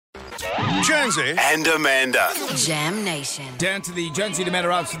Jonesy and Amanda. Jam Nation. Down to the Jonesy and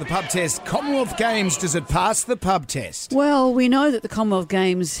Amanda answer the pub test. Commonwealth Games, does it pass the pub test? Well, we know that the Commonwealth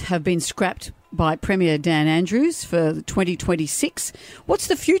Games have been scrapped by Premier Dan Andrews for 2026. What's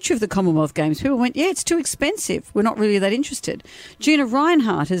the future of the Commonwealth Games? People went, it's too expensive. We're not really that interested. Gina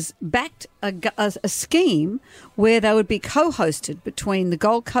Reinhart has backed a scheme where they would be co-hosted between the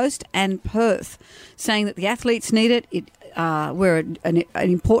Gold Coast and Perth, saying that the athletes need it. We're an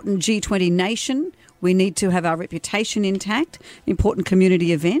important G20 nation. We need to have our reputation intact, an important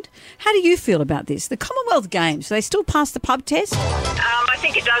community event. How do you feel about this? The Commonwealth Games, do they still pass the pub test? I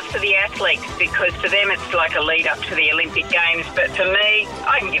think it does for the athletes because for them it's like a lead up to the Olympic Games. But for me,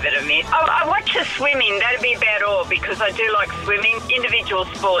 I can give it a miss. I watch the swimming, that'd be about all, because I do like swimming. Individual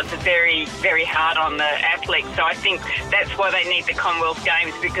sports are very, very hard on the athletes. So I think that's why they need the Commonwealth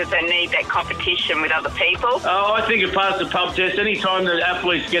Games, because they need that competition with other people. Oh, I think it passed the pub test. Any time that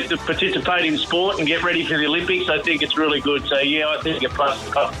athletes get to participate in sport and get ready for the Olympics, I think it's really good. So, yeah, I think it passed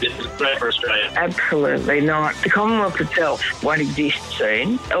the pub test. It's great for Australia. Absolutely not. The Commonwealth itself won't exist soon.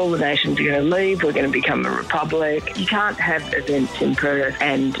 All the nations are going to leave. We're going to become a republic. You can't have events in Perth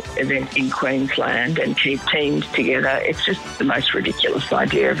and events in Queensland and keep teams together. It's just the most ridiculous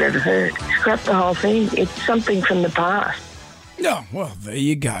idea I've ever heard. Scrap the whole thing. It's something from the past. Oh, well, there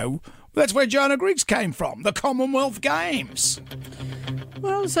you go. That's where Joanna Griggs came from, the Commonwealth Games.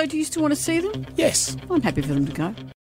 Well, so do you still want to see them? Yes. I'm happy for them to go.